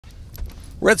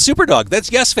We're at Superdawg.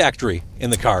 That's Yes Factory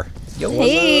in the car. Yo,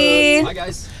 Hey. Hi,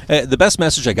 guys. The best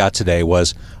message I got today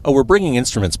was, "Oh, we're bringing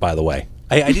instruments, by the way."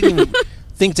 I didn't even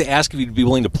think to ask if you'd be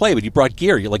willing to play, but you brought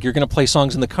gear. You're going to play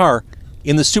songs in the car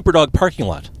in the Superdawg parking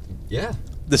lot. Yeah.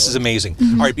 This is amazing.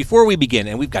 All right, before we begin,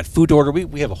 and we've got food to order,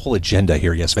 we have a whole agenda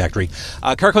here, Yes Factory.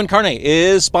 Con Carne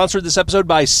is sponsored this episode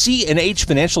by C&H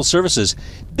Financial Services.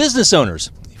 Business owners,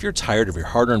 if you're tired of your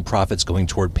hard-earned profits going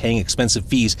toward paying expensive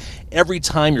fees every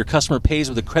time your customer pays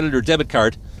with a credit or debit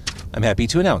card, I'm happy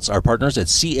to announce our partners at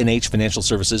C&H Financial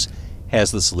Services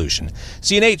has the solution.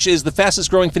 C&H is the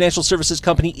fastest-growing financial services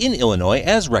company in Illinois,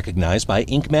 as recognized by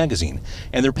Inc. magazine.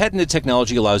 And their patented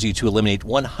technology allows you to eliminate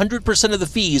 100% of the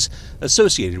fees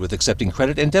associated with accepting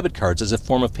credit and debit cards as a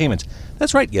form of payment.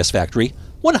 That's right, Yes Factory.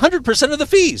 100% of the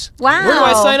fees. Wow. Where do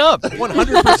I sign up?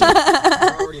 100%.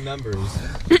 We're already members.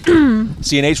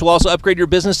 C&H will also upgrade your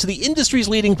business to the industry's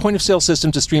leading point-of-sale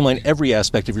system to streamline every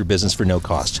aspect of your business for no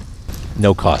cost.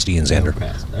 No cost, Ian Zander.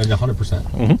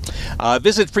 100%.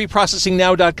 Visit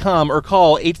freeprocessingnow.com or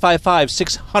call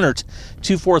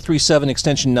 855-600-2437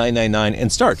 extension 999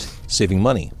 and start saving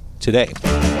money today.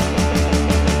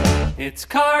 It's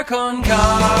Con Carne.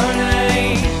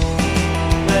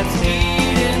 Let's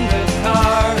eat in the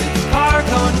car. It's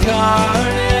Con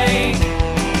Carne.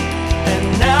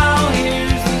 And now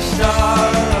here's the star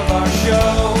of our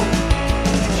show,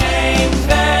 James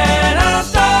Van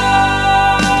Alstyne.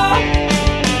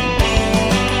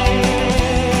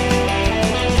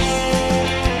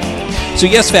 So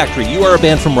Yes Factory, you are a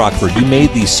band from Rockford. You made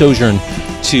the sojourn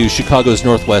to Chicago's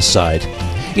northwest side.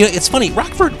 You know, it's funny,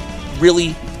 Rockford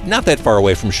really not that far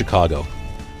away from Chicago.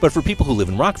 But for people who live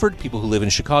in Rockford, people who live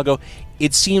in Chicago,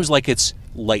 it seems like it's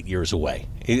light years away.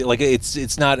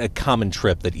 It's not a common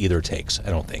trip that either takes,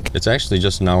 I don't think. It's actually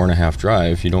just an hour and a half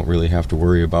drive. You don't really have to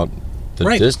worry about the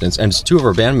Right. distance. And two of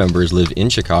our band members live in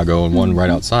Chicago and one right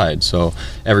outside. So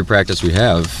every practice we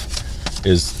have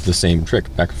is the same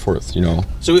trick, back and forth, you know.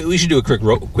 So we should do a quick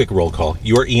roll call.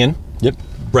 You are Ian. Yep.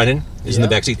 Brennan is in the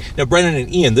backseat. Now, Brennan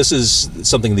and Ian, this is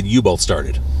something that you both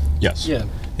started. Yes. Yeah.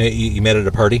 You met at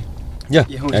a party? Yeah.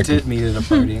 Yeah, we did meet at a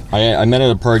party. I met at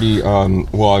a party.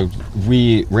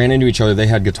 We ran into each other. They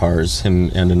had guitars, him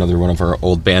and another one of our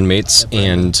old bandmates,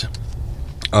 and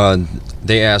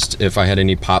they asked if I had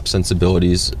any pop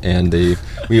sensibilities, and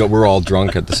we were all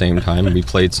drunk at the same time. We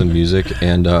played some music,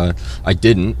 and I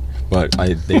didn't, but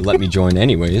they let me join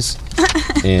anyways,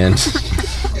 and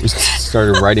we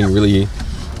started writing really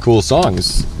cool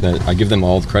songs that I give them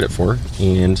all the credit for,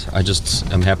 and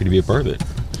I'm happy to be a part of it.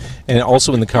 And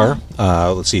also in the car,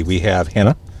 let's see, we have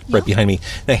Hannah right behind me.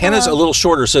 Now, Hannah's a little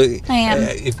shorter, so... I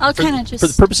am. I'll kind of just... For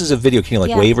the purposes of video, can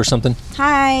you wave or something?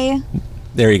 Hi.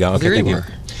 There you go. Okay, There thank you you. are.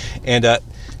 And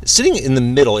sitting in the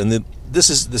middle, this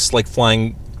is this like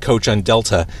flying coach on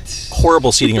Delta,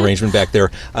 horrible seating arrangement back there.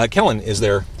 Kelen is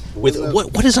there with...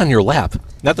 What is on your lap?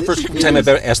 Not the first time I've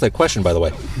ever asked that question, by the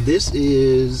way. This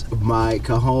is my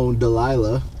cajon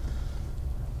Delilah.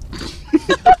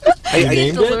 You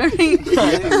named it?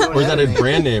 Or is that a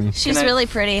brand name? She's Can I- really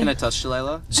pretty. Can I touch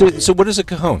Delilah? So what is a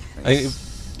cajon?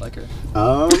 Like her.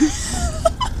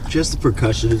 Just a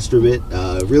percussion instrument.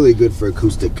 Really good for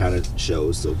acoustic kind of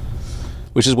shows. So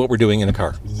Which is what we're doing in a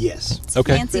car. yes.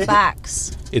 Okay. Fancy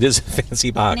box. It is a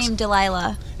fancy box. Named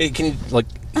Delilah. Hey, can you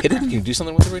hit it? Can you do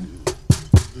something with it right now?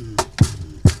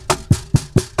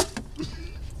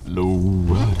 Low.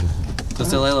 Does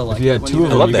Delilah like If you it had when two of I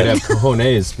them, love you could that. have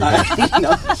cojones.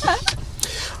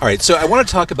 All right, so I want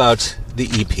to talk about the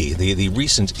EP, the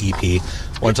recent EP. I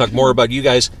want to talk more about you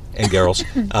guys and girls.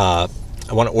 I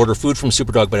want to order food from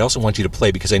Superdawg, but I also want you to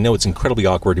play because I know it's incredibly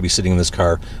awkward to be sitting in this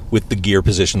car with the gear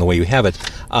position the way you have it.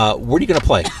 Where are you going to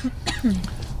play?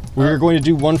 We're going to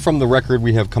do one from the record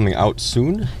we have coming out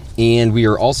soon, and we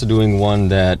are also doing one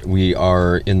that we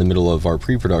are in the middle of our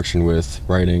pre-production with,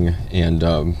 writing, and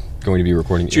going to be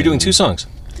recording. So you're doing two songs.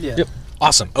 Yeah. Yep.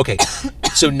 Awesome. Okay.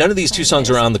 So none of these two songs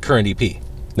are on the current EP.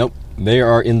 Nope. They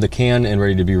are in the can and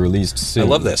ready to be released soon. I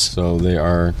love this. So they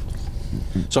are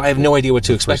So I have no idea what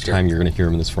to expect first here. time you're going to hear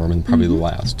them in this form, and probably the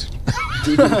last.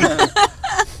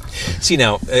 See,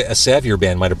 now, a savvier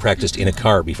band might have practiced in a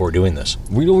car before doing this.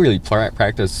 We don't really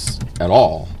practice at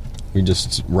all. We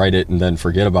just write it and then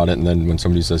forget about it, and then when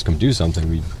somebody says come do something,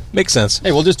 we Makes sense.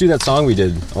 hey, we'll just do that song we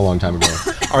did a long time ago.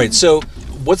 All right, so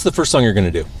what's the first song you're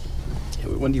going to do?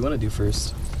 When do you want to do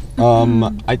first?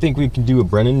 I think we can do a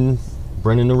Brennan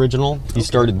original. He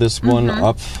started this one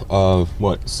up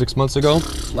 6 months ago?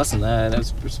 Less than that.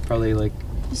 It was probably like,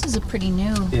 This is a pretty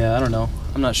new. yeah, I don't know.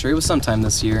 I'm not sure. It was sometime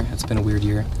this year. It's been a weird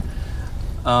year.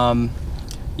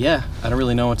 Yeah, I don't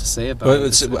really know what to say about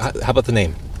it. How about the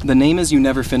name? The name is You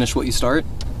Never Finish What You Start.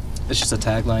 It's just a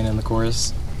tagline in the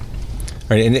chorus. All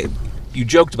right, and you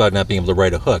joked about not being able to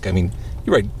write a hook. I mean,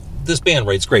 you're right. This band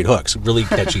writes great hooks, really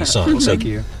catchy songs. Thank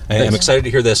you. I'm excited to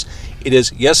hear this. It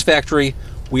is Yes Factory.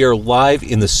 We are live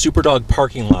in the Superdawg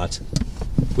parking lot,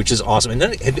 which is awesome. And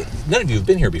none of you have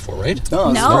been here before, right?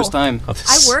 No, it's the No. first time.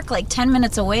 I work like 10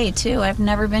 minutes away, too. I've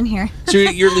never been here. So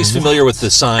you're at least familiar with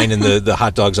the sign and the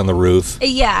hot dogs on the roof.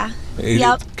 Yeah.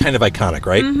 Yep. Kind of iconic,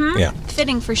 right? Mm-hmm. Yeah.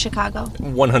 Fitting for Chicago.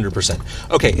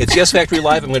 100%. Okay, it's Yes Factory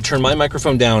Live. I'm going to turn my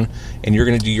microphone down, and you're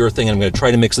going to do your thing. And I'm going to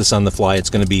try to mix this on the fly. It's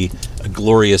going to be a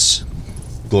glorious,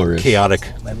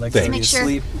 chaotic I'd like thing. to Make sure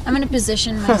asleep. I'm going to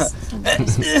position myself.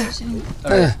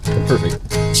 Perfect.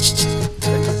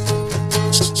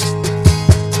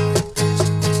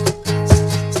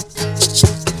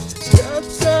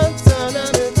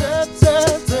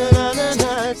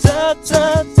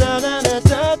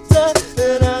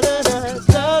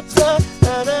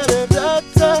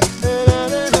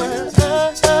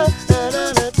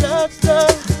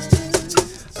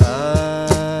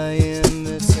 I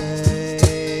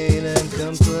imitate and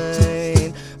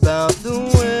complain about the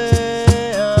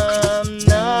way I'm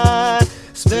not.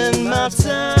 Spend my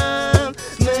time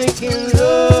making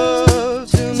love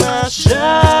to my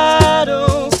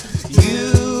shadow.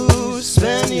 You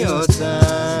spend your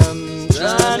time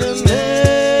trying to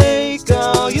make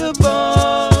all your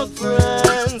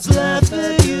boyfriends laugh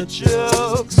at your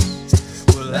jokes.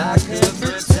 Well, I could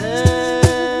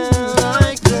pretend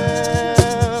like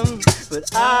them, but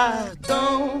I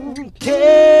don't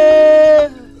care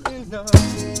enough.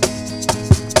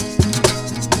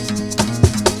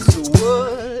 So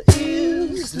what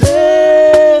is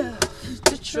left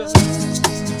to trust?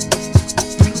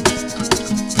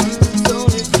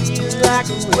 Don't it feel like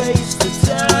a waste of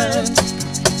time?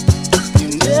 You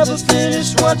never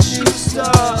finish what you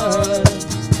start.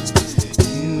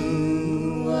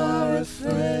 You are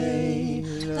afraid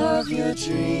of your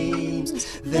dreams.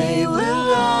 They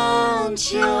will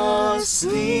haunt your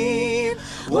sleep.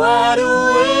 Wide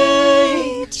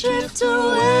awake, drift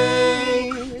away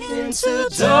into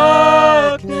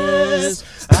darkness.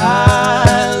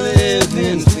 I live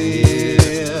in fear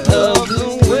of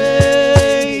the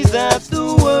way that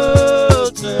the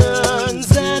world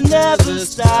turns and never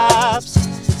stops.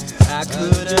 I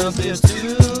could help it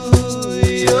to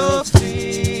your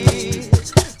feet,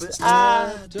 but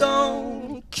I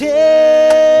don't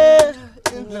care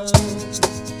enough.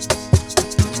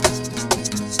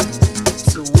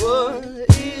 So what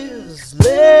is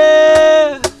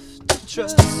left to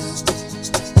trust?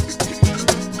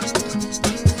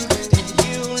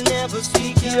 You never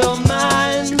speak your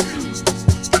mind,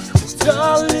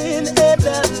 darling, and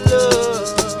that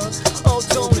love. Oh,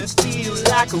 don't it feel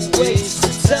like a waste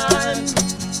of time?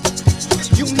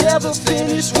 You never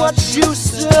finish what you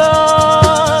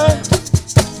start.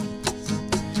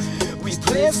 We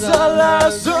place our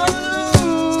lives on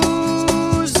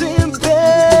losing control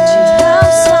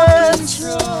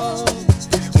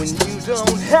when you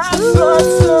don't have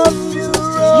thoughts of your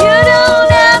own. You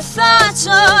don't have thoughts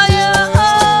of your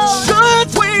own. Should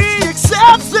we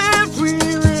accept that we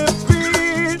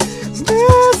repeat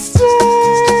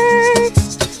mistakes?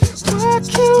 Why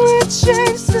can't we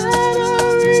change that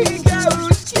our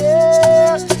egos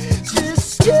can't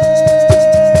escape?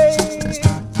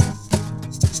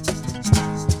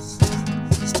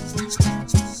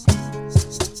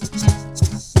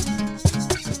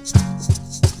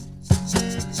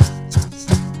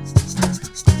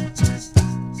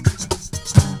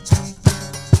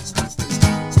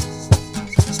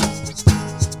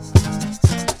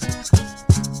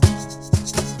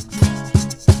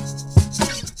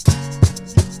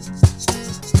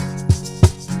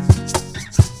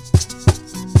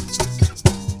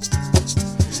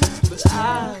 But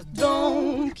I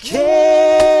don't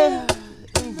care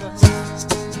enough.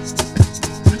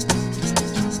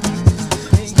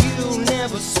 And you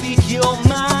never speak your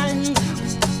mind,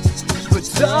 but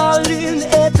darling,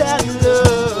 ain't that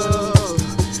love?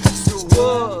 So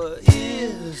what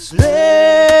is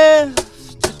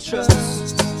left to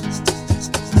trust?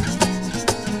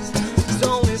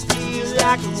 Don't it feel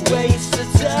like a waste of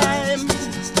time?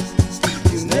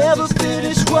 You never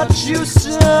finish what you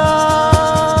start.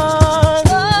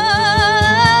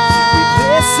 We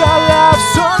place our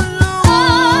lives on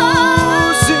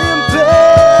losing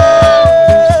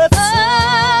bets.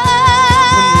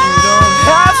 When you don't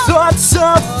have thoughts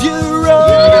of your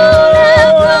own.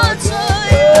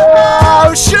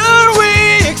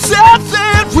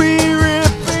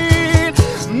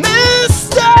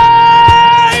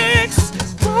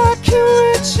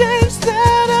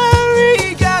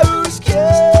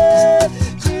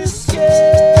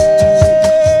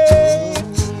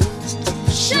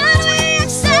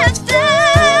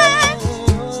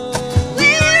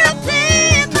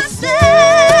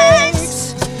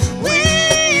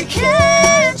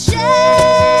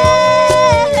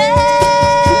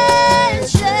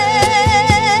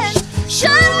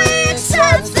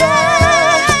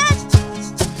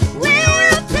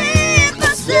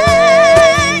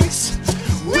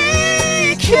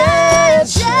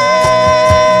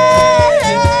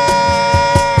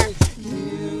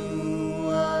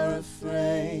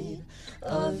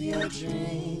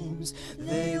 dreams.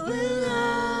 They will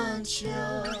haunt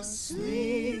your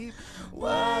sleep.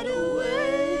 Wide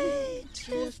awake,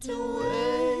 drift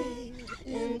away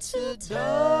into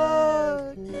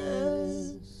darkness.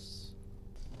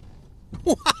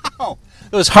 Wow.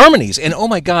 Those harmonies. And oh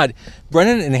my God,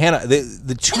 Brennan and Hannah,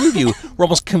 the two of you were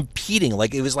almost competing.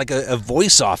 Like it was like a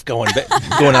voice-off going on in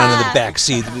the back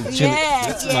seat.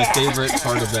 My favorite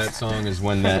part of that song is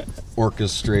when that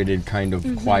orchestrated kind of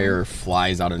choir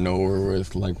flies out of nowhere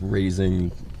with like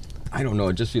raising, I don't know,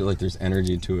 it just feels like there's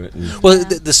energy to it. And Well,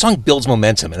 the song builds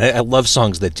momentum, and I love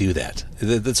songs that do that.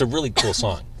 That's a really cool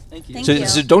song. Thank you. Thank So, you.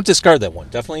 so don't discard that one.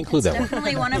 Definitely include that one.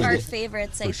 Definitely one of our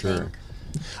favorites, I for sure. think.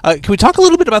 Can we talk a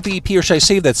little bit about the EP, or should I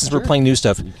save that since we're playing new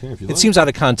stuff? You can if you It like. seems out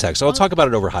of context, so I'll talk about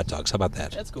it over hot dogs. How about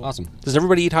that? That's cool. Awesome. Does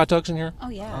everybody eat hot dogs in here? Oh,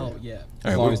 yeah. Oh, yeah. As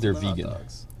right, long well, as they're Love hot vegan.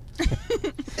 dogs.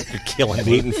 You're killing me.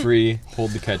 Gluten free,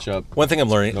 hold the ketchup. One thing I'm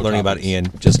learning about toppings.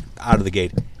 Ian, just out of the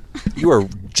gate, you are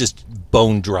just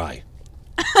bone dry,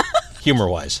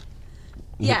 humor-wise.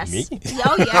 Yes. Me?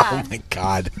 Oh, yeah. Oh my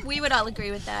God. We would all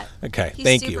agree with that. Okay, He's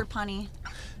thank super you. punny.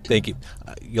 Thank you.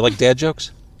 You like dad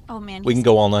jokes? Oh, man. We can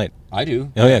go all night. I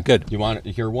do. Oh yeah, good. You want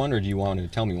to hear one, or do you want to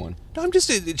tell me one? No, I'm just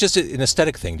it's just an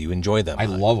aesthetic thing. Do you enjoy them? I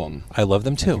love them. I love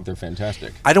them I too. think they're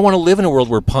fantastic. I don't want to live in a world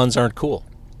where puns aren't cool.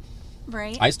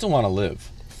 Right? I still want to live.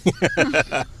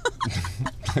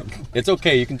 It's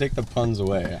okay. You can take the puns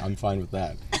away. I'm fine with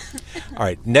that. All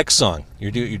right, next song.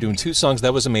 You're doing two songs.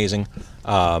 That was amazing.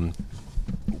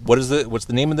 What's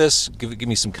the name of this? Give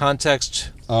me some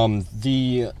context.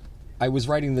 I was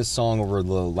writing this song over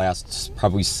the last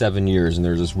probably 7 years, and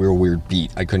there's this real weird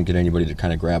beat I couldn't get anybody to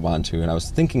kind of grab onto, and I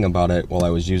was thinking about it while I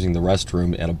was using the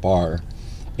restroom at a bar.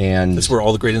 And That's where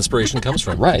all the great inspiration comes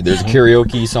from. right, there's a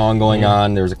karaoke song going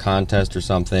on, there's a contest or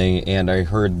something, and I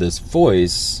heard this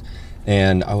voice,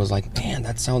 and I was like, man,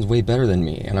 that sounds way better than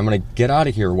me, and I'm going to get out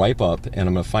of here, wipe up, and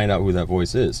I'm going to find out who that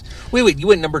voice is. Wait, you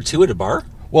went number 2 at a bar?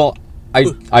 Well,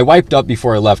 I wiped up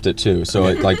before I left it too, so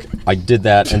I did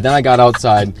that, and then I got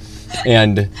outside,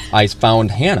 and I found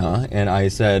Hannah, and I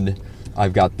said,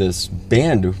 I've got this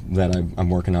band that I'm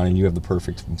working on, and you have the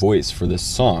perfect voice for this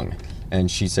song.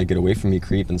 And she said, get away from me,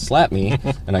 creep, and slap me.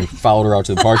 And I followed her out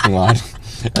to the parking lot,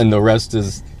 and the rest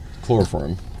is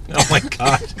chloroform. Oh my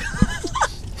God.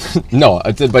 No,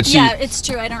 but she. Yeah, it's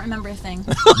true. I don't remember a thing.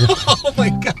 Oh my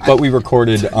God. But we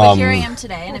recorded. But here I am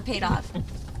today, and it paid off.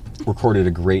 Recorded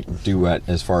a great duet.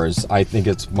 As far as I think,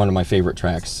 it's one of my favorite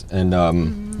tracks. And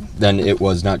then it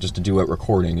was not just a duet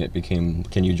recording. It became,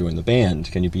 can you join the band?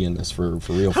 Can you be in this for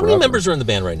real? How many members are in the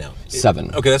band right now?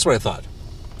 7. Okay, that's what I thought.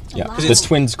 Yeah, lot. the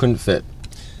twins couldn't fit.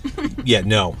 Yeah,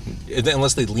 no.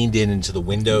 Unless they leaned in into the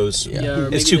windows. Yeah, or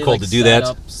It's maybe too they, cold like, to do sat that.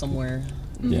 up somewhere.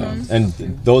 Yeah, and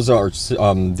those are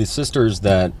the sisters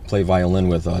that play violin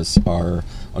with us are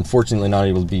unfortunately not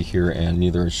able to be here, and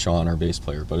neither is Sean, our bass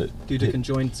player. But Due to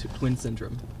conjoined twin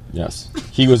syndrome. yes,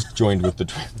 he was joined with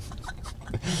the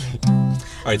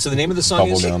All right, so the name of the song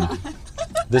is... All bubblegum.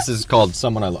 This is called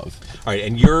 "Someone I Love." right,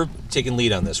 and you're taking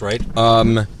lead on this, right?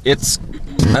 It's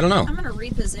I don't know. I'm going to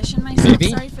reposition myself. Maybe.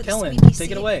 Sorry for the Kellen, squeaky take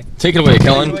seat. it away. Take it away,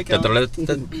 Kellen. away,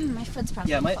 Kellen. My foot's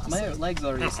probably Yeah, gonna fall my asleep. leg's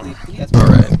already asleep. Yes. All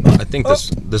right, I think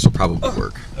this will probably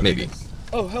work. Maybe.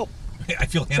 Oh, help. I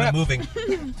feel Hannah moving.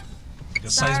 A seismic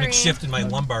Sorry. shift in my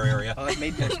lumbar area. Oh, it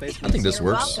made more space for I think this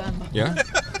You're works. welcome. Yeah.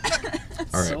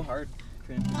 It's All right. so hard.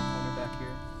 Trying to put the corner back here.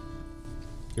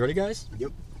 You ready, guys?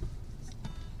 Yep.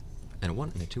 And a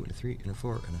 1, and a 2, and a 3, and a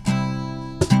 4, and a.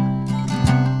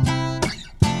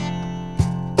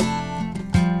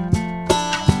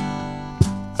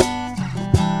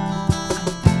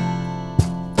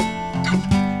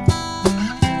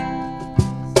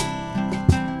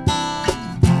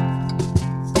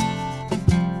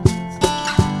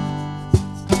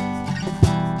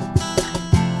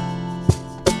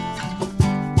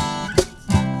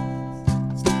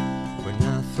 When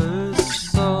I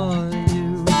first saw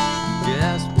you, you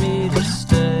asked me to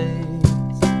stay.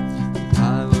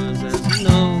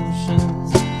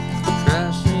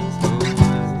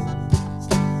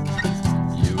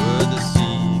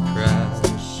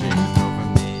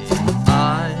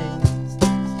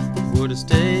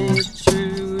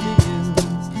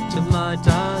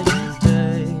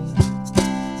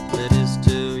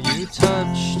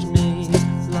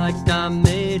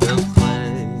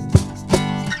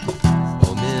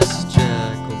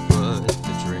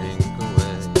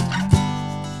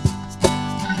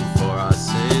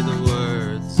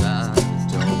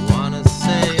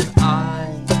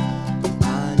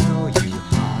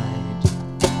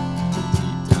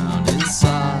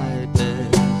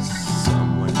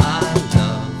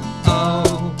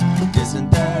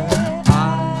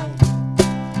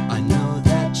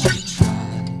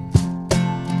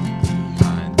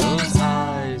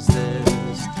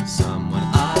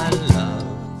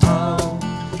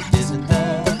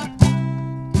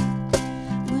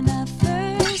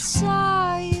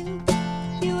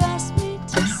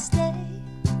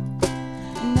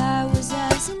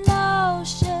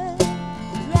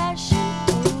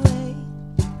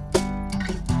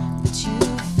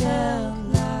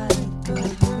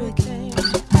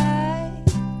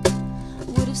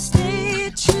 have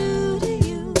stayed true to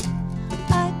you.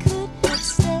 I could have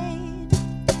stayed.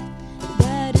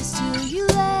 That is till you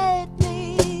let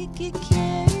me get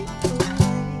carried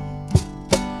away.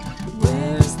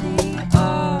 Where's the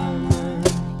armor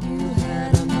you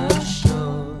had on the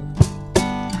shore?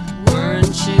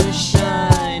 Weren't you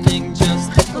shining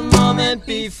just a moment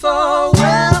before?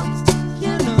 Well,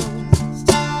 you know,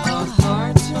 a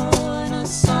heart torn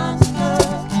asunder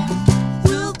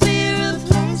will be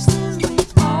replaced in the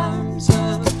arms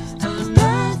of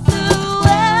another.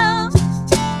 Well,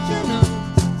 you know,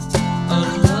 a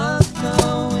love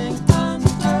going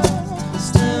under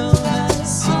still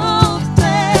has so bad.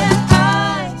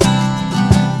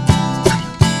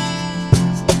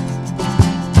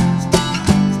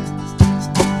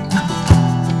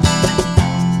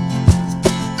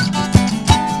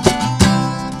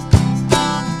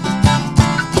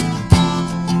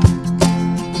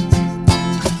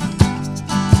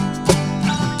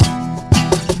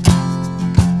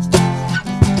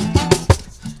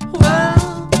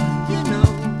 Well, you know,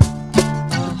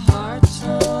 a heart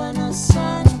torn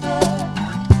asunder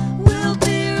will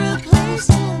be replaced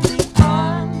in the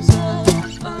arms of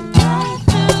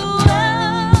another.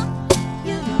 Well,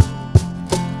 you know,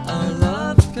 a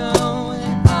love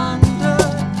going under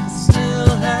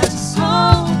still has so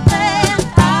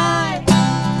bad.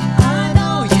 I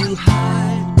know you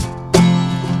hide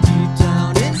deep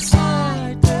down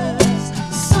inside. There's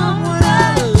someone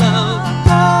I love.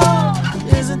 Oh,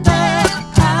 isn't there?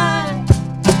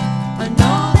 I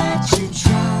know that you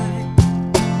try.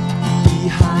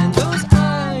 Behind those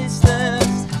eyes,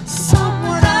 there's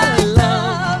someone I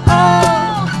love.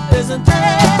 Oh, isn't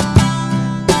there?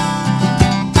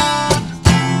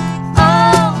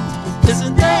 Oh,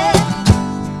 isn't there?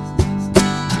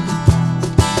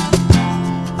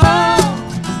 Oh,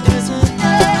 isn't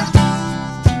there?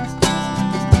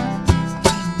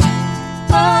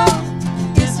 Oh,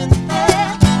 isn't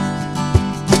there?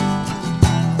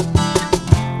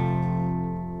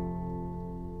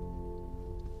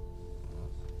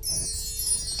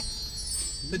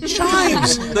 The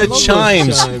chimes. I The love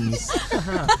chimes. those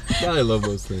God, I love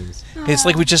those things. It's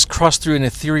like we just crossed through an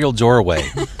ethereal doorway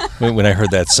when I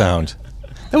heard that sound.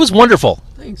 That was wonderful.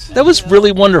 Thanks. That was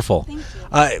really wonderful. Thank you.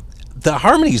 The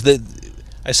harmonies,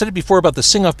 I said it before about the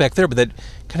sing-off back there, but that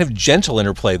kind of gentle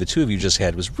interplay the two of you just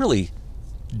had was really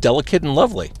delicate and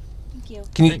lovely. Thank you.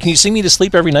 Can you sing me to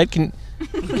sleep every night? Can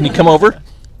you come over?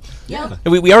 Yeah.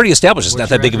 We already established it's not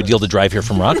What's that your big of a deal to drive here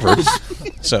from Rockford.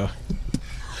 So,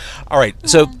 all right.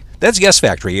 So that's Yes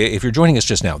Factory. If you're joining us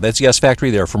just now, that's Yes Factory.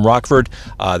 They're from Rockford.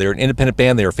 They're an independent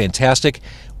band. They are fantastic.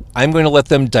 I'm going to let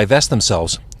them divest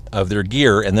themselves of their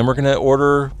gear, and then we're going to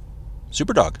order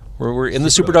Superdawg. We're in the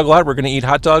Superdawg lot. We're going to eat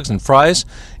hot dogs and fries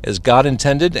as God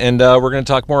intended, and we're going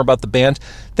to talk more about the band.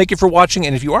 Thank you for watching,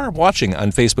 and if you are watching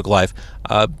on Facebook Live,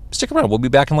 stick around. We'll be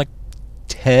back in like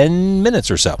 10 minutes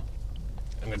or so.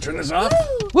 I'm going to turn this off.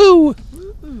 Woo!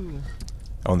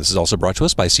 Oh, and this is also brought to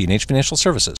us by C&H Financial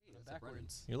Services.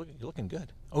 You're looking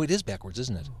good. Oh, it is backwards,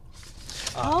 isn't it?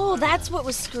 Oh, that's what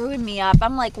was screwing me up.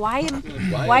 I'm like, why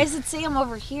does it say I'm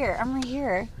over here? I'm right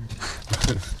here.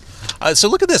 So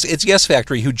look at this. It's Yes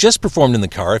Factory, who just performed in the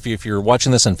car. If you're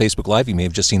watching this on Facebook Live, you may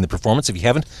have just seen the performance. If you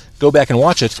haven't, go back and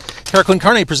watch it. Con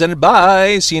Carne, presented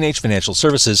by C&H Financial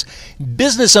Services.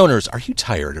 Business owners, are you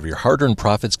tired of your hard-earned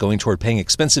profits going toward paying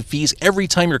expensive fees every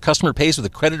time your customer pays with a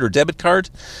credit or debit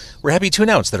card? We're happy to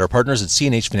announce that our partners at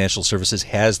C&H Financial Services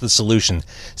has the solution.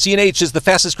 C&H is the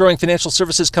fastest-growing financial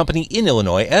services company in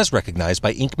Illinois, as recognized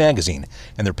by Inc. magazine,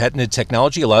 and their patented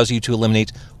technology allows you to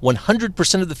eliminate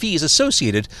 100% of the fees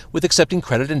associated with accepting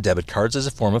credit and debit cards as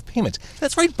a form of payment.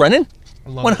 That's right, Brennan.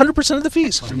 100% of the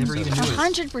fees.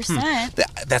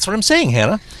 100%. That's what I'm saying,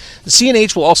 Hannah. The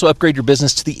C&H will also upgrade your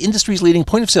business to the industry's leading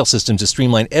point-of-sale system to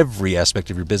streamline every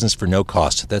aspect of your business for no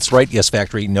cost. That's right, Yes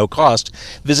Factory, no cost.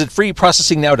 Visit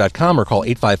freeprocessingnow.com or call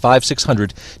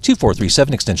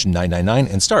 855-600-2437, extension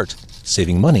 999, and start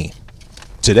saving money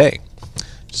today.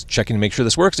 Just checking to make sure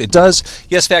this works. It does.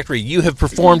 Yes Factory, you have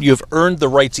performed. You have earned the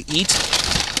right to eat.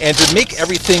 And to make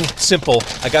everything simple,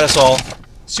 I got us all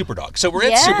Superdawg. So we're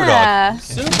at Superdawg.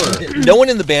 Super. No one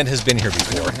in the band has been here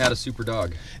before. Never had a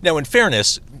Superdawg. Now, in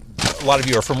fairness, a lot of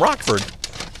you are from Rockford.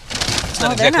 It's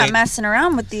Oh, they're not messing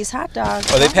around with these hot dogs.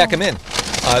 Oh, they pack them in.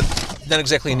 Not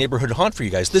exactly a neighborhood haunt for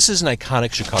you guys. This is an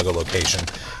iconic Chicago location.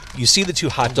 You see the two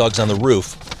hot dogs on the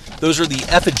roof. Those are the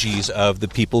effigies of the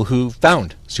people who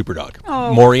found Superdawg.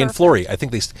 Oh, Maury and perfect. Flory. I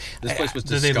think they. This place was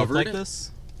Did they look discovered. like this?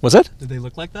 Was that? Did they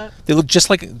look like that? They look just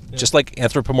like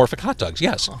anthropomorphic hot dogs.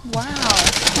 Yes. Wow.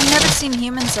 I've never seen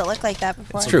humans that look like that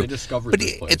before. It's true. They discovered But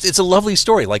this place. it's a lovely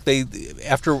story. Like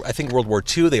after I think World War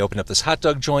II, they opened up this hot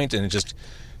dog joint, and it just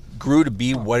grew to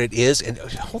be what it is. And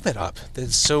hold that up.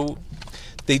 That's so.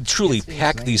 They truly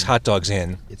pack these hot dogs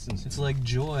in. It's like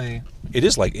joy. It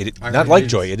is like it. I Not heard like it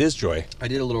joy. is. It is joy. I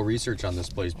did a little research on this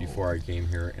place before I came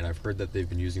here, and I've heard that they've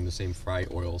been using the same fry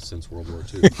oil since World War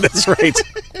II. That's right.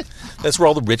 That's where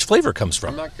all the rich flavor comes I'm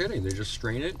from. not kidding. They just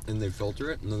strain it, and they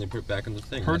filter it, and then they put it back in the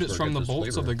thing. Heard That's it's where from the gets its bolts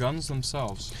of flavor. the guns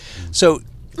themselves. So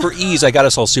for ease, I got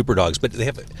us all Superdogs, but they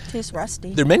have Tastes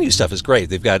rusty. their menu stuff is great.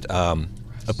 They've got a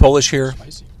Polish here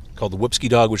Spicy. called the Whoopski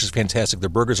Dog, which is fantastic. Their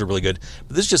burgers are really good.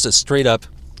 But this is just a straight up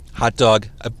hot dog.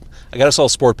 I got us all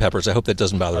sport peppers. I hope that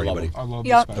doesn't bother anybody. I love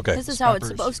Yep. these Okay. This is how it's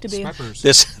peppers. supposed to be. Peppers.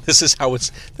 This is how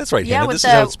it's. That's right, Yeah, Hannah. with This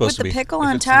is how it's the supposed to with the be. pickle If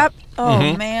on it's top.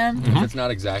 not- Oh man. If it's not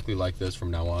exactly like this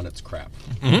from now on, it's crap.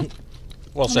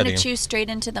 Well I'm said, gonna Ian. chew straight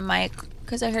into the mic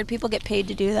because I heard people get paid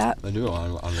to do that. I do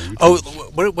on the YouTube.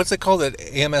 Oh, what's it called? That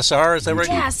AMSR? Is that right?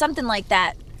 Yeah, something like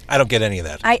that. I don't get any of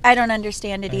that. I don't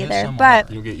understand it either. ASMR. But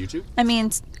You get YouTube? I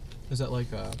mean, Is that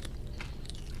like a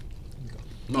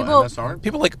No, People- MSR?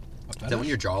 People like. Is that when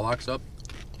your jaw locks up?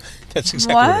 That's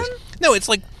exactly what it What? is. No, it's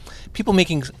like people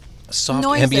making soft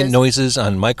Noises. ambient noises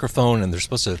on microphone, and they're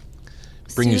supposed to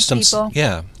bring you soothe some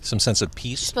people. some sense of You're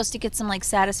peace. supposed to get some like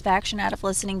satisfaction out of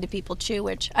listening to people chew,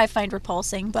 which I find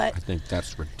repulsing. But I think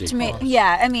that's ridiculous. to me,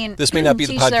 yeah, I mean, This may not be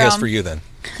the to each their podcast own. for you then.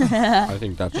 I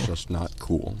think that's just not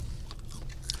cool.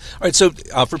 All right, so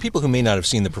for people who may not have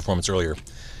seen the performance earlier,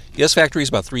 Yes Factory is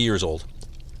about 3 years old,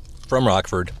 from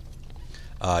Rockford.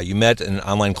 You met in an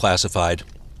online classified.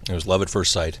 It was love at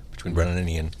first sight between Brennan and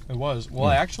Ian. It was. Well,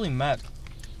 I actually met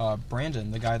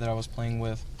Brandon, the guy that I was playing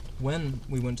with, when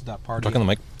we went to that party. Talk on the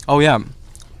mic. Oh, yeah.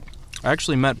 I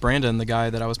actually met Brandon, the guy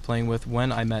that I was playing with,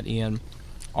 when I met Ian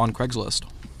on Craigslist.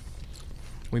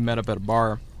 We met up at a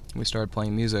bar, and we started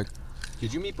playing music.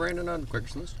 Did you meet Brandon on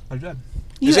Craigslist? I did.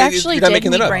 You Is that- actually you're not did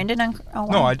making meet that up? Brandon on. Oh,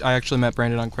 No, wow. I actually met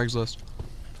Brandon on Craigslist.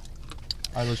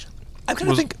 I was... I'm going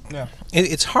to think Yeah.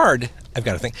 it's hard. I've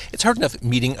got to think it's hard enough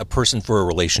meeting a person for a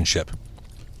relationship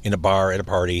in a bar at a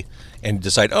party and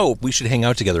decide, oh, we should hang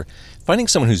out together. Finding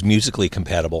someone who's musically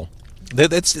compatible.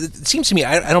 It seems to me.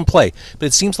 I don't play, but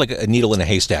it seems like a needle in a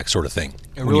haystack sort of thing.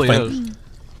 It When you really find- is.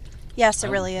 Yes, it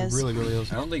really is. It really, really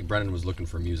is. I don't think Brennan was looking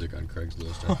for music on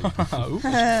Craigslist. I think. You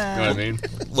know what I mean?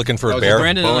 Looking for That a was bear.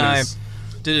 Brandon and I bonus.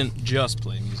 didn't just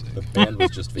play music. The band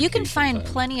was just You can vacation find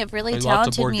time. plenty of really Play lots of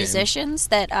talented board games. musicians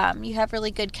that you have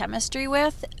really good chemistry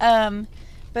with.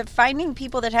 But finding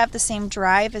people that have the same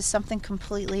drive is something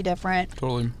completely different.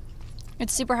 Totally.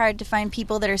 It's super hard to find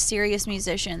people that are serious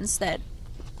musicians that,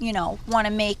 want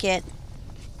to make it.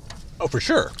 Oh, for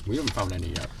sure. We haven't found any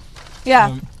yet.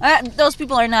 Yeah, those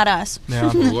people are not us.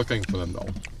 Yeah. We're looking for them, though.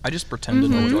 I just pretend to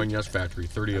know. Join Yes Factory.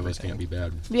 30 of us can't be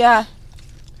bad. Yeah.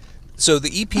 So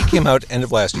the EP came out end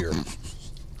of last year.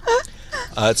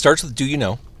 It starts with "Do You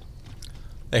Know."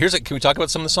 Now can we talk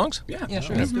about some of the songs? Yeah,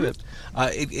 sure. Let's do it.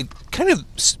 It kind of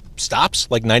stops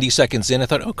like 90 seconds in. I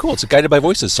thought, oh, cool, it's a Guided by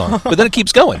Voices song, but then it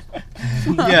keeps going.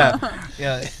 Yeah.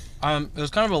 It was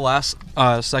kind of a last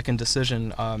second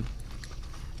decision.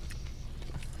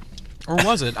 Or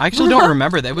was it? I actually don't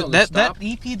remember that. No, that stop.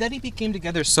 EP came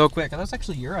together so quick. That was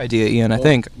actually your idea, Ian. I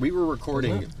think. We were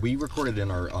recording. We recorded in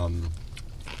our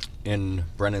in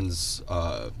Brennan's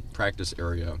practice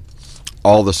area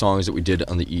all the songs that we did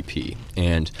on the EP,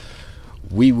 and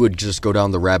we would just go down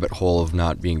the rabbit hole of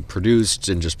not being produced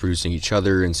and just producing each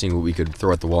other and seeing what we could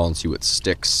throw at the wall and see what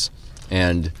sticks.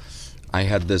 And I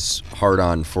had this hard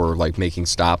on for like making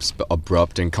stops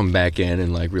abrupt and come back in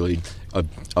and like really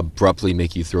abruptly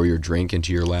make you throw your drink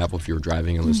into your lap if you were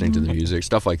driving and listening to the music,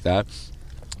 stuff like that.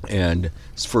 And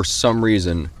for some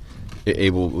reason,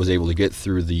 was able to get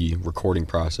through the recording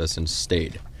process and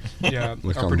stayed, Yeah.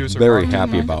 which Our I'm producer very Robin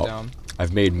happy Zander about. down.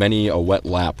 I've made many a wet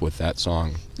lap with that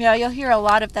song. Yeah, you'll hear a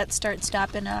lot of that start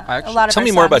stop in a Actually, lot of Tell our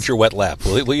me more songs. about your wet lap,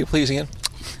 will you please, Ian?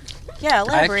 Yeah,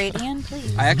 elaborate, Ian,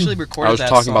 please. I actually recorded I was that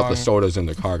talking song. about the sodas in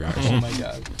the car, guys. Oh my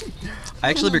god. I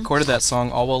actually recorded that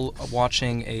song all while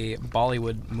watching a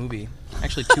Bollywood movie.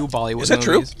 Actually, 2 Bollywood Is that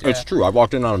true? movies. It's true. I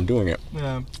walked in on them doing it.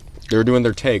 Yeah. They were doing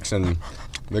their takes, and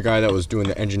the guy that was doing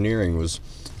the engineering was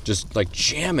just like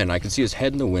jamming. I could see his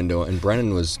head in the window, and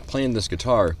Brennan was playing this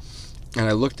guitar. And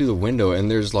I looked through the window,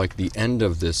 and there's like the end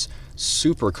of this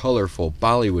super colorful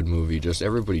Bollywood movie, just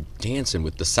everybody dancing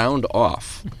with the sound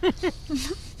off.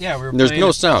 Yeah, we were There's playing no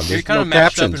it. sound. We There's kind no of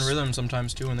matched captions. up in rhythm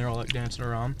sometimes too, and they're all like dancing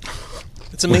around.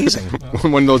 It's amazing.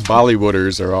 When those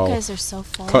Bollywooders are You all guys are so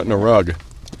full. cutting a rug.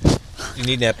 You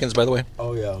need napkins, by the way?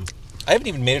 Oh, yeah. I haven't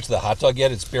even made it to the hot dog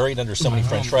yet. It's buried under so many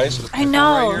french fries. I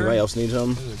know. Anybody else need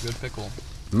some? This is a good pickle.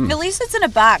 At least it's in a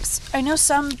box. I know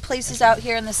some places out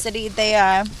here in the city,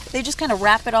 they just kind of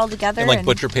wrap it all together. And like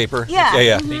butcher paper? Yeah.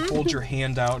 Yeah. They hold your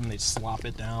hand out and they slop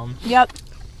it down. Yep.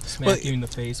 Smack you in the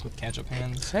face with ketchup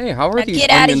hands. Hey, how are Now these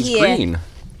get outta onions here. green?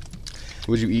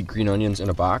 Would you eat green onions in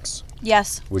a box?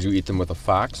 Yes. Would you eat them with a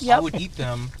fox? Yep. I would eat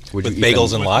them Would With you eat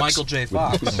bagels them and with lox? Michael J.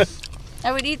 Fox.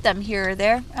 I would eat them here or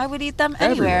there. I would eat them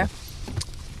anywhere.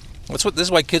 This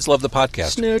is why kids love the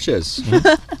podcast. Snooches.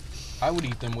 I would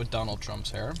eat them with Donald Trump's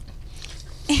hair.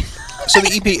 So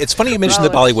the EP, it's funny you mentioned the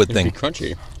Bollywood It'd be thing.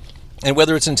 crunchy. And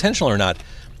whether it's intentional or not,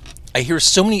 I hear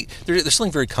so many. There's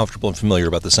something very comfortable and familiar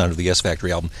about the sound of the Yes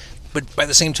Factory album. But by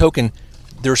the same token,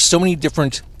 there are so many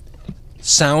different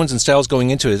sounds and styles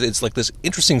going into it. It's like this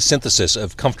interesting synthesis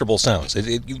of comfortable sounds.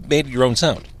 You made your own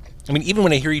sound. I mean, even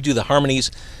when I hear you do the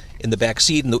harmonies in the back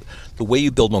seat and the way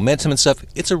you build momentum and stuff,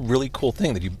 it's a really cool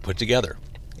thing that you put together.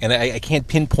 And I can't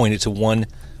pinpoint it to one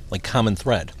like common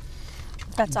thread.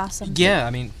 That's awesome. Yeah, I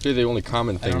mean, The only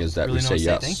common I thing don't is that really we know say to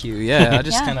yes. Thank you. Yeah, I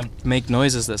just Yeah. kind of make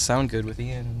noises that sound good with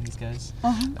Ian and these guys.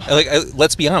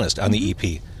 Let's be honest, on the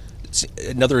EP, it's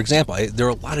another example. There are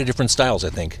a lot of different styles, I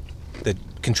think, that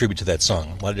contribute to that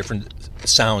song. A lot of different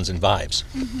sounds and vibes.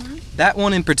 That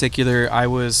one in particular, I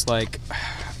was like,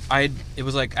 I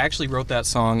actually wrote that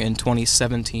song in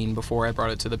 2017 before I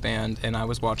brought it to the band, and I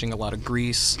was watching a lot of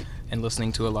Grease and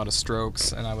listening to a lot of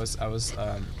Strokes, and I was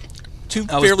Two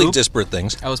I was fairly poop- disparate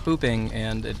things. I was pooping,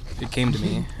 and it came to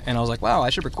me, and I was like, wow, I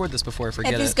should record this before I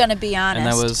forget If it. he's gonna be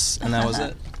honest. And that was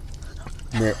it.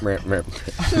 Meh, meh, meh.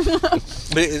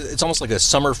 But it's almost like a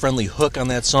summer-friendly hook on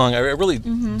that song. I really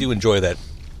do enjoy that.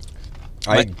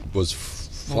 I was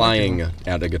flying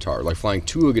at a guitar, like flying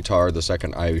to a guitar the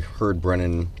second I heard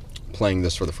Brennan playing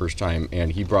this for the first time,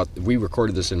 and we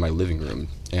recorded this in my living room,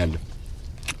 and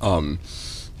I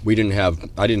didn't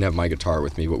have my guitar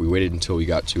with me, but we waited until we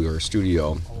got to our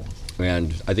studio,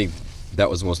 and I think that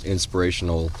was the most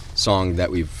inspirational song that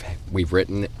we've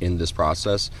written in this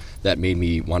process that made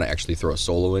me want to actually throw a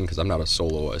solo in, because I'm not a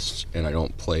soloist and I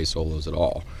don't play solos at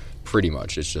all. Pretty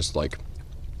much, it's just like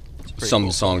some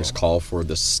cool songs call for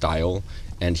this style,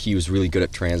 and he was really good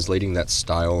at translating that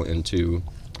style into,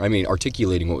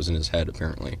 articulating what was in his head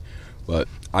apparently. But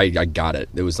I got it.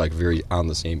 It was like very on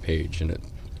the same page, and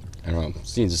I don't know. It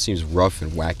seems rough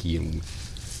and wacky and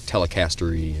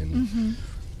telecastery, and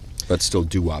but still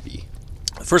doo-woppy.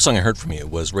 The first song I heard from you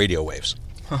was Radio Waves,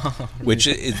 which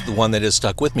is the one that has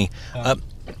stuck with me.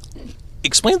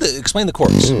 Explain the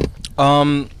chorus.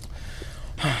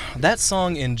 That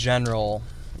song in general,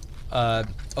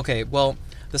 okay, well,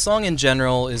 the song in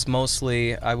general is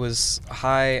mostly, I was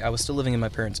still living in my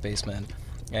parents' basement,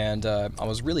 and I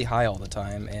was really high all the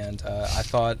time, and I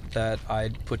thought that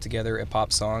I'd put together a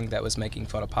pop song that was making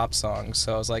fun of pop songs.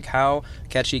 So I was like, how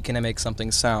catchy can I make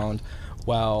something sound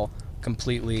while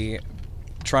completely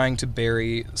trying to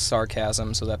bury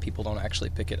sarcasm so that people don't actually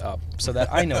pick it up, so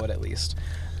that I know it at least.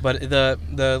 But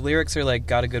the lyrics are like,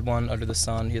 got a good one under the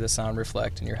sun, hear the sound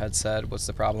reflect in your headset, what's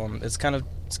the problem? It's kind of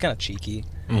cheeky.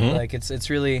 Like it's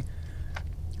really,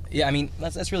 yeah, I mean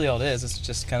that's really all it is. It's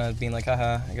just kind of being like,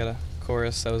 haha, I got a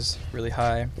chorus, I was really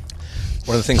high.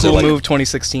 One of the things Cool I like, move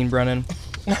 2016, Brennan.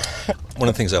 one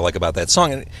of the things I like about that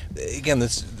song, and again,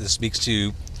 this speaks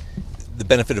to the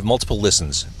benefit of multiple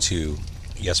listens to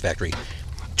Yes Factory.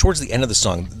 Towards the end of the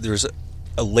song, there's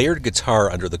a layered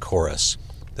guitar under the chorus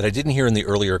that I didn't hear in the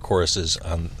earlier choruses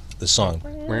on the song.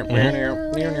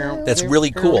 That's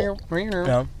really cool.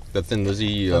 Yeah. The Thin Lizzy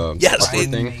Yes, upward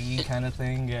thing. Kind of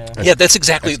thing, yeah. Yeah, that's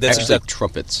exactly. That's Actually, exactly.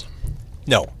 trumpets.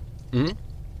 No. Mhm.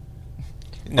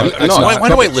 No, No, why do I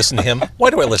trumpet. listen to him? Why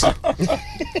do I listen?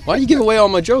 Why do you give away all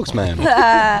my jokes, man?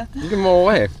 You give them all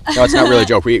away. No, it's not really a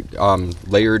joke. We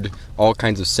layered all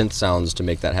kinds of synth sounds to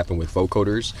make that happen with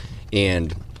vocoders,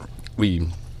 and we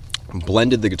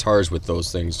blended the guitars with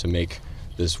those things to make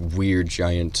this weird,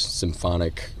 giant,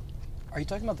 symphonic. Are you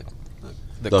talking about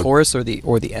the chorus or the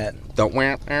end? It's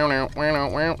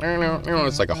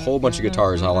like a whole bunch of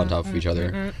guitars all on top of each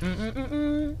other.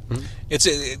 It's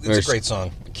a great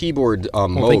song. Keyboard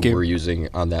thank mode you. we're using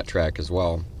on that track as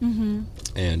well.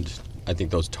 And I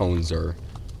think those tones are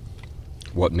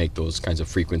what make those kinds of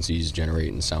frequencies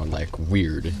generate and sound like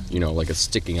weird, like it's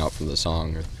sticking out from the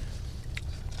song.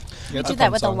 We do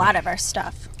that with a lot of our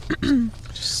stuff.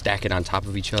 Just stack it on top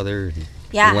of each other and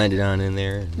Yeah. blend it on in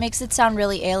there. Makes it sound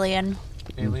really alien.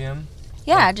 Alien?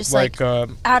 Yeah, just like Like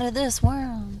out of this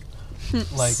world. the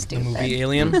Stupid. movie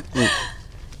Alien?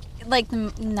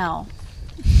 No.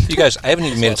 You guys, I haven't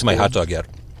even made it to my hot dog yet.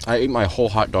 I ate my whole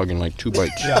hot dog in like 2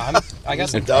 bites. Yeah, I got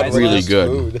some It's fries really left.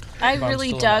 good. I I'm really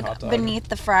still in my hot dug dog. beneath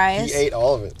the fries. He ate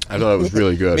all of it. I thought it was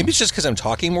really good. Maybe it's just because I'm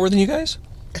talking more than you guys.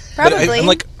 Probably. I'm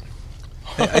like,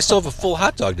 I still have a full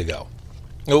hot dog to go.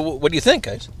 What do you think,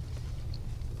 guys?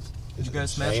 Did you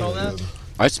guys smash all that?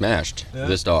 I smashed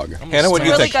this dog. Hannah, what do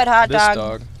you really think? good hot This dog.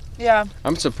 dog. Yeah.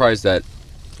 I'm surprised that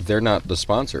they're not the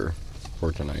sponsor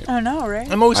for tonight. I know, right?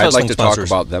 I'm always I'd hustling like to sponsors.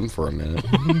 talk about them for a minute.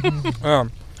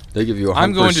 They give you 100%.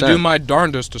 I'm going to do my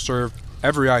darndest to serve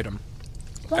every item,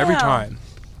 every Wow. time.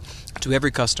 To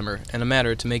every customer, in a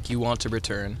manner to make you want to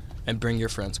return and bring your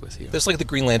friends with you. That's like the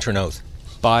Green Lantern Oath.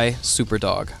 Buy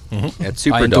Superdawg. At I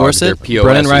Superdawg, endorse their it. POS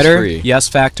Brennan is Reiter, free. Yes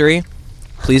Factory.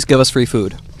 Please give us free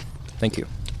food. Thank you.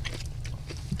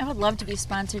 I would love to be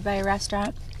sponsored by a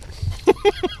restaurant.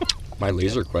 My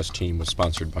Laser Quest team was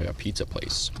sponsored by a pizza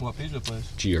place, What pizza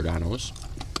place? Giordano's.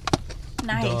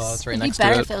 Nice. that's right It'd next be to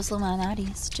better it. if it was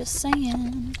Illuminatis. Just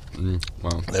saying.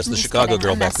 Well, That's the Just Chicago kidding,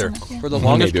 girl I'm back there. messing with you. For the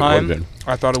longest maybe it would've time,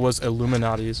 I thought it was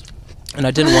Illuminatis. And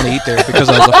I didn't want to eat there because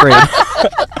I was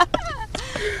afraid.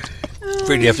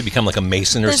 Afraid you have to become like a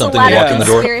mason or There's something a lot to of walk in the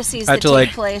door. conspiracies I had that to take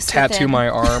like place tattoo within, my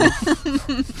arm,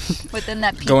 within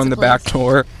that pizza Go in the back place.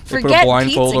 door. They put a Forget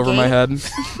blindfold over my head.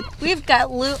 We've got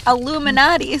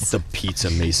Illuminatis. the Pizza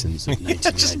Masons of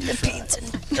 1995. The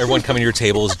pizza. Everyone coming to your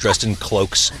table is dressed in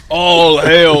cloaks. All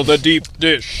hail the deep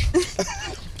dish.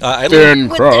 I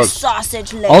With the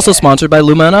sausage layer. also sponsored by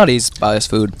Illuminatis. Buy us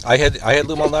food. had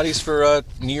Lou Malnati's for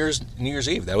New Year's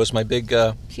Eve. That was my big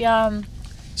Yum.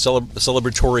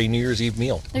 celebratory New Year's Eve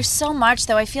meal. There's so much,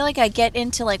 though. I feel like I get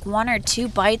into like 1 or 2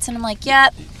 bites, and I'm like,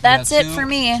 yep, that's it for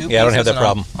me. Yeah, I don't have that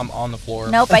problem. I'm on the floor.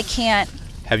 Nope, I can't.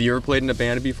 Have you ever played in a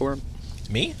band before?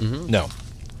 Me? No.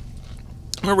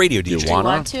 I'm a radio DJ. Do you Wanna?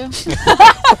 want to?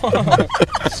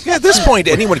 Yeah, at this point,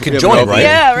 anyone can have join, no right?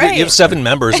 Yeah, right. You have 7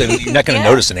 members, and you're not going to Yeah.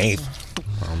 notice an 8th.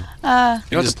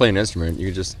 You don't have to play an instrument. You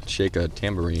can just shake a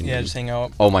tambourine. Yeah, and- just hang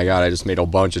out. Oh my god, I just made a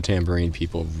bunch of tambourine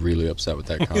people really upset with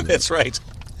that comment. That's right.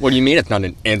 What do you mean it's not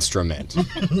an instrument?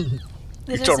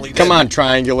 This is totally Come on,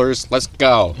 triangulars, let's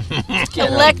go.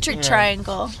 electric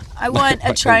triangle. I want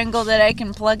a triangle that I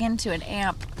can plug into an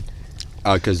amp.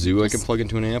 A kazoo I can plug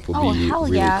into an amp will Oh, be hell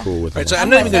really yeah. cool with All right, it. so I'm I'm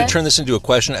not even with going it. to turn this into a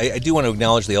question. I do want to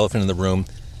acknowledge the elephant in the room.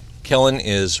 Kellen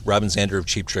is Robin Zander of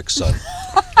Cheap Trick's son.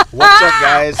 What's up,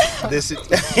 guys? This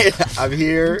is I'm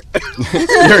here.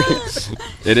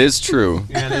 It is true.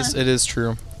 Yeah, it is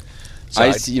true.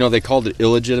 They called it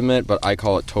illegitimate, but I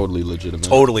call it totally legitimate.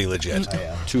 Totally legit.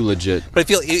 Too legit. But I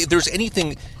feel if there's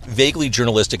anything vaguely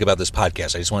journalistic about this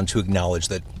podcast, I just wanted to acknowledge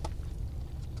that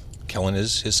Kellen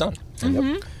is his son.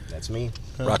 Yep, that's me.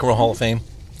 Rock and Roll Hall of Fame,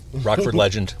 Rockford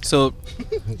legend. So,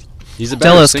 He's a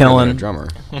Tell better us, singer than Kellen. a drummer.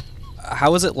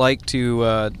 how is it like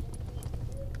to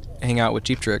hang out with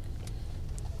Cheap Trick?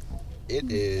 It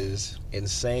is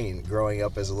insane growing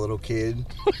up as a little kid,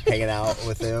 hanging out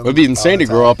with him. It would be insane to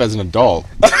grow up as an adult.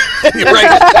 You're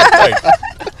right.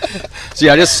 See,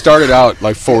 I just started out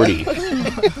like 40.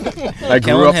 I grew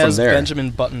Kellen up from has there. Benjamin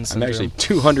Button I'm syndrome. actually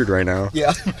 200 right now.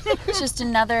 Yeah. It's just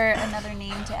another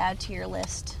name to add to your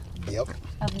list Yep,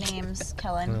 of names,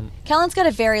 Kellen. Kellen's got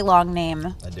a very long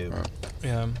name. I do.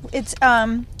 Yeah. It's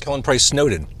Kelen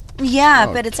Price-Snowden. yeah,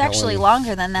 Oh, but it's Kellen. actually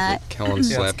longer than that. Kellen Yeah,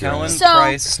 it's slapped Kellen, So,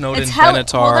 Price, Snowden, it's Helen-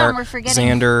 hold on, Benatar, we're forgetting.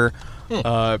 Xander.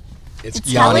 It's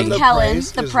Yanni. Helen The Kellen.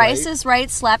 Price The is price right. is right.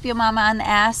 Slap your mama on the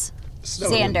ass.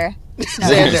 Snowden. Xander.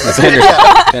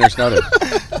 Xander Snowden.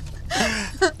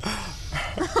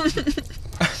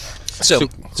 So Who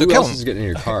else Kellen. is getting in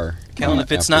your car? Kellen,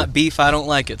 if it's after? not beef, I don't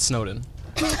like it. Snowden.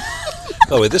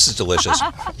 Oh, this is delicious.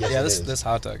 Yes, Yeah, it this is. this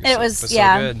hot dog. It was- so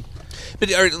yeah. good.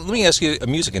 But all right, let me ask you a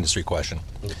music industry question.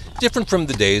 Different from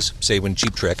the days, say, when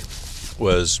Cheap Trick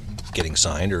was getting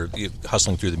signed or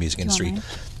hustling through the music industry.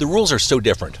 The rules are so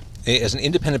different. As an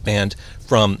independent band,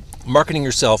 from marketing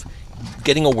yourself,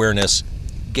 getting awareness,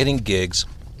 getting gigs,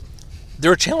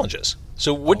 there are challenges.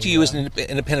 So what do you as an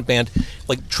independent band,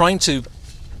 like trying to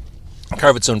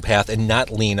carve its own path and not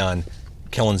lean on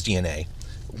Kellen's DNA?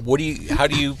 How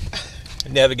do you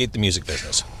navigate the music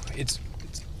business? It's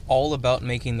all about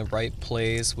making the right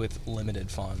plays with limited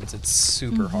funds. It's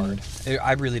super hard.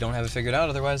 I really don't have it figured out.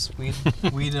 Otherwise, we'd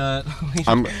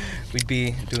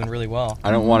be doing really well.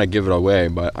 I don't want to give it away,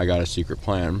 but I got a secret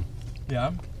plan.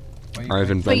 Yeah.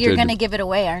 I've invented. But you're gonna give it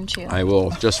away, aren't you? I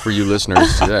will, just for you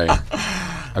listeners today.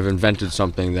 I've invented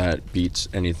something that beats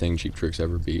anything Cheap Trick's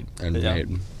ever beat and Yeah.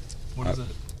 made. What is it?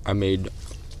 I made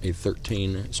a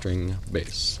 13-string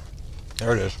bass.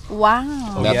 There it is.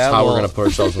 Wow. That's yeah, how well- we're gonna put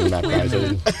ourselves in the map, guys. I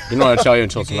didn't want to tell you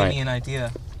until You gave me tonight. an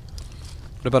idea.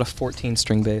 What about a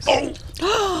 14-string bass?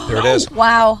 There it is.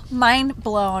 Wow. Mind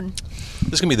blown.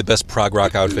 This is going to be the best prog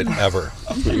rock outfit ever.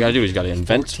 What you gotta do is you gotta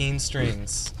invent 14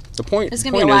 strings. The point. There's the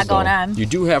gonna be a point lot is, going though, on. You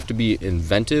do have to be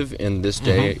inventive in this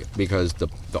day because the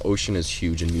ocean is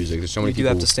huge in music. There's so many You do people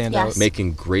have to stand Yes. out.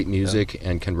 making great music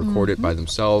and can record it by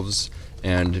themselves,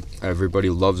 and everybody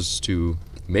loves to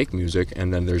make music.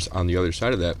 And then there's on the other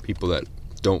side of that people that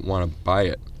don't want to buy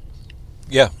it,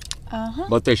 Yeah.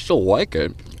 but they still like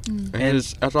it. And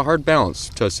that's a hard balance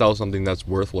to sell something that's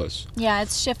worthless. Yeah,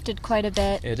 it's shifted quite a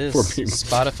bit. It is. For me.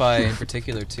 Spotify in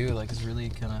particular too, like is really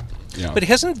kind of. Yeah. But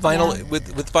hasn't vinyl, Yeah.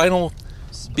 with vinyl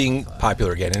being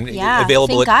popular again and Yeah,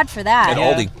 available thank God for that. at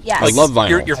Yeah. Aldi, Yes. I love vinyl.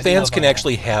 Your I do fans love can vinyl.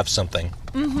 actually have something.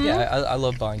 Yeah, I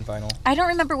love buying vinyl. I don't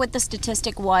remember what the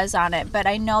statistic was on it, but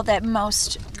I know that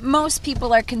most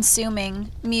people are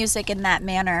consuming music in that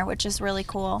manner, which is really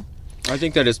cool. I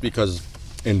think that is because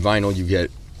in vinyl you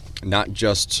get not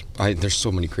just there's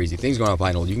so many crazy things going on with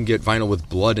vinyl. You can get vinyl with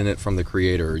blood in it from the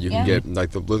creator. You can Yeah. get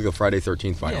like look at the Friday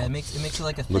 13th vinyl. Yeah, it makes it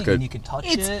like a Look thing. at- And you can touch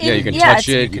It's it. Yeah, you can yeah, touch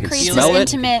it's- it, you can creates smell this it.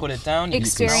 intimate You can put it down. You can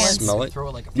experience. Smell it. Throw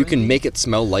it like a You can frisbee. make it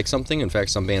smell like something. In fact,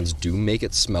 some bands do make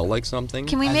it smell like something.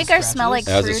 Can we As it make our smell like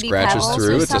scratches? As it fruity scratches pebbles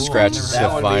through, or it's a something? scratch That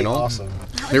stiff would be vinyl. awesome.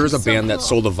 There was a be so band that cool.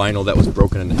 sold a vinyl that was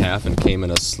broken in half and came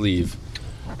in a sleeve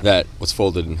that was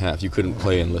folded in half. You couldn't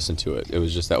play and listen to it. It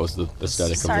was just that was the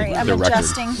aesthetic Sorry, of I'm the record.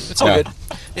 adjusting. It's all Yeah.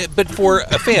 good. But for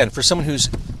a fan, for someone who's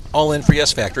all in for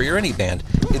Yes Factory or any band,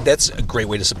 that's a great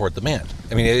way to support the band.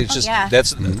 I mean, it's just yeah.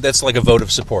 that's like a vote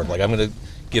of support. Like I'm going to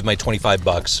give my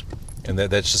 $25, and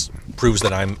that just proves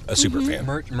that I'm a super fan.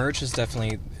 Merch is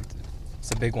definitely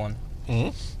it's a big one.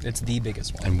 It's the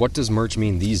biggest one. And what does merch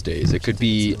mean these days? It could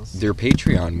be their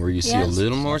Patreon, where you see a Yes.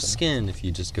 little more skin if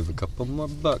you just give a couple more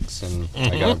bucks, and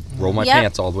I gotta roll my Yep.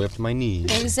 pants all the way up to my knees.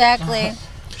 Exactly.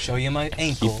 Show you my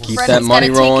ankles. Keep Brennan's that money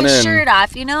gotta rolling take his in. shirt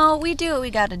off. You know, we do what we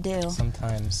gotta do.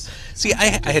 Sometimes. See,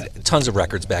 I had tons of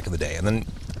records back in the day, and then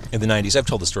in the '90s, I've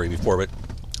told the story before, but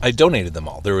I donated them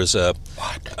all. There was a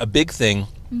big thing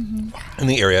in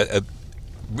the area,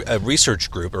 a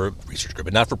research group, a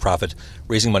not-for-profit,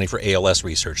 raising money for ALS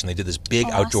research, and they did this big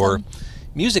outdoor awesome.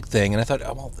 music thing. And I thought,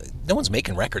 oh, well, no one's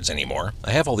making records anymore.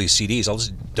 I have all these CDs. I'll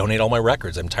just donate all my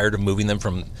records. I'm tired of moving them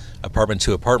from apartment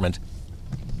to apartment.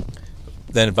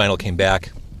 Then vinyl came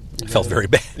back. I felt very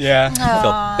bad. Yeah. I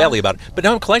felt badly about it. But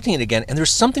now I'm collecting it again, and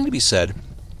there's something to be said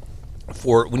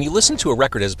for when you listen to a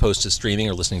record as opposed to streaming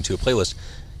or listening to a playlist.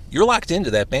 You're locked into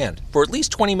that band for at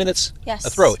least 20 minutes Yes. a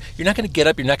throw. You're not going to get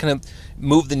up. You're not going to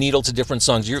move the needle to different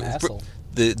songs. You're Hassle.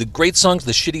 the great songs,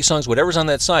 the shitty songs, whatever's on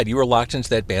that side, you are locked into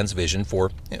that band's vision for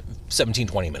 17,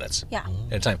 20 minutes Yeah.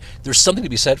 at a time. There's something to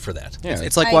be said for that. Yeah,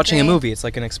 It's like I watching a agree. movie. It's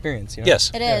like an experience. You know?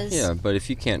 Yes. It is. Yeah, but if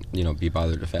you can't, be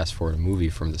bothered to fast forward a movie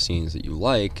from the scenes that you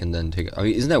like and then take, I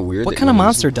mean, isn't that weird? What that kind of you listen-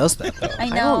 monster does that though? I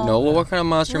know. I don't know. What kind of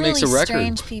monster Really makes a record?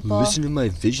 strange people. Listen to my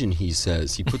vision, he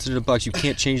says. He puts it in a box. You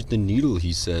can't change the needle,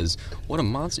 he says. What a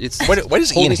monster. It's Why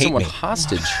does Ian holding hate someone me?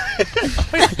 hostage.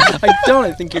 I don't.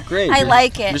 I think you're great. I You're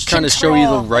like it. I'm just trying to show you the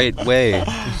Control. right way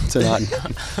to not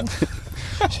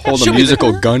hold Show a me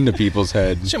musical gun to people's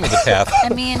head. Show me the path. I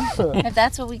mean, if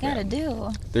that's what we gotta do.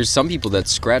 There's some people that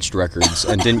scratched records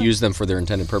and didn't use them for their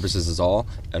intended purposes at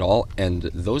all, and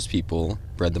those people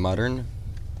bred the modern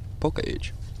polka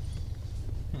age.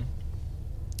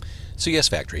 So Yes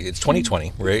Factory, it's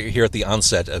 2020. We're here at the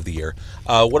onset of the year.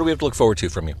 What do we have to look forward to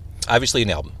from you? Obviously an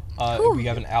album. We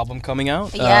have an album coming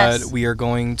out. Yes. We are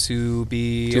going to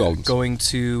be 2 albums. going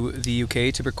to the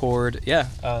UK to record,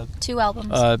 2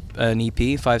 albums. an EP,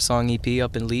 5-song EP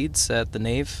up in Leeds at the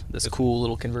Nave, this cool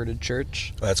little converted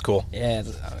church. That's cool. Yeah,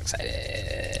 I'm excited.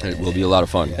 It will be a lot of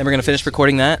fun. Then we're gonna finish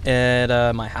recording that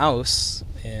at my house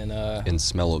in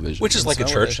Smell-O-Vision. Which is like a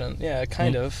church. Yeah,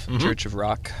 kind of. Church of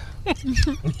rock,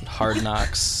 hard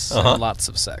knocks, Uh-huh. and lots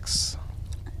of sex.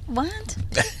 What?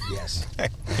 Yes.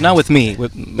 Not with me.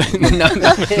 With not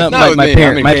my, with my, me,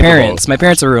 parent, I'm my incapable. parents. My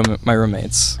parents are my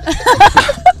roommates.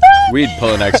 We'd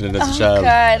pull an accident as a child.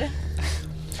 God.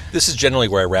 This is generally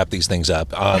where I wrap these things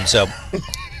up. So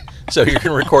you're going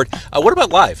to record. What about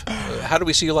live? How do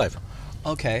we see you live?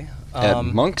 Okay. At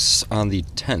Monks on the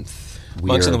 10th. We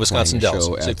Monks in are the Wisconsin playing a Dells.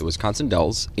 show So- at the Wisconsin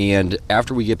Dells. And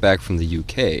after we get back from the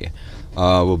UK,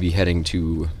 we'll be heading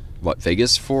to,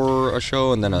 Vegas for a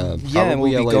show, and then Yeah,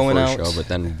 probably we'll be LA going for a out show. But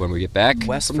then when we get back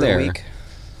west from for a there, week.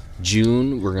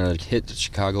 June, we're going to hit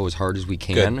Chicago as hard as we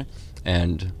can,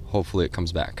 and hopefully it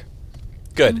comes back.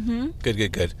 Good. Mm-hmm.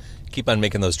 Good. Keep on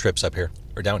making those trips up here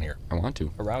or down here, I want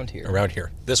to. Around here. around here,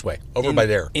 this way, over by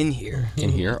there. In here. In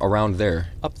here, around there.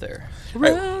 Up there.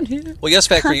 Around here. Well, Yes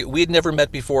Factory, we had never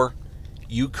met before.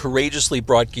 You courageously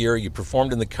brought gear. You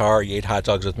performed in the car. You ate hot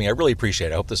dogs with me. I really appreciate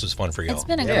it. I hope this was fun for you It's all.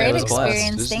 been a Yeah, great it was a blast.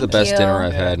 experience. This is Thank the best you. dinner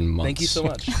I've had in months. Thank you so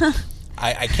much.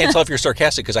 I can't tell if you're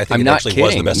sarcastic because I think I'm it not actually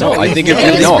was the kidding. best. No, ever. I think It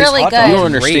was no, really good. You don't Great.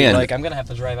 understand. Like, I'm gonna have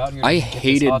to drive out here. I to get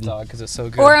hated- this hot dog because it's so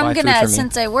good. Or I'm Buy food gonna, for me.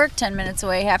 since I work 10 minutes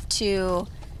away, have to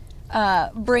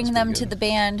bring them to the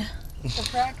band for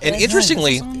practice. And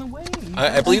interestingly,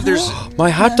 I believe there's My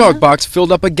hot dog box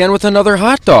filled up again with another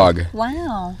hot dog.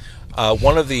 Wow.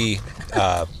 one of the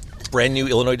brand new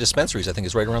Illinois dispensaries. I think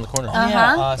is right around the corner.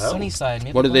 Uh-huh. Sunnyside.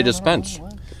 Maybe What did they I don't know. dispense?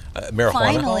 Marijuana.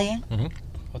 Finally.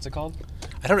 What's it called?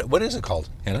 I don't know. What is it called,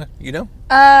 Hannah? You know?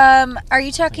 Are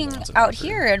you talking out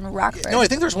here in Rockford? No, I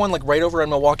think there's one like right over on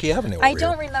Milwaukee Avenue. I over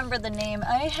don't here. remember the name.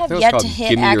 I have That was yet called to hit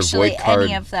Give Me Your actually Void Card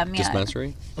any of them yet.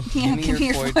 Dispensary. Yeah, Give me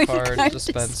your Void card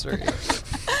dispensary.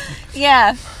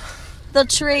 Yeah, they'll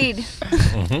trade.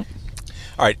 All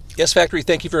right. Yes Factory,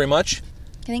 thank you very much.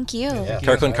 Thank you.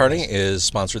 Con Carne is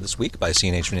sponsored this week by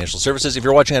C&H Financial Services. If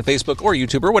you're watching on Facebook or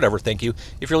YouTube or whatever, thank you.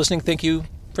 If you're listening, thank you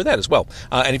for that as well.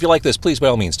 And if you like this, please, by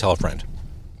all means, tell a friend.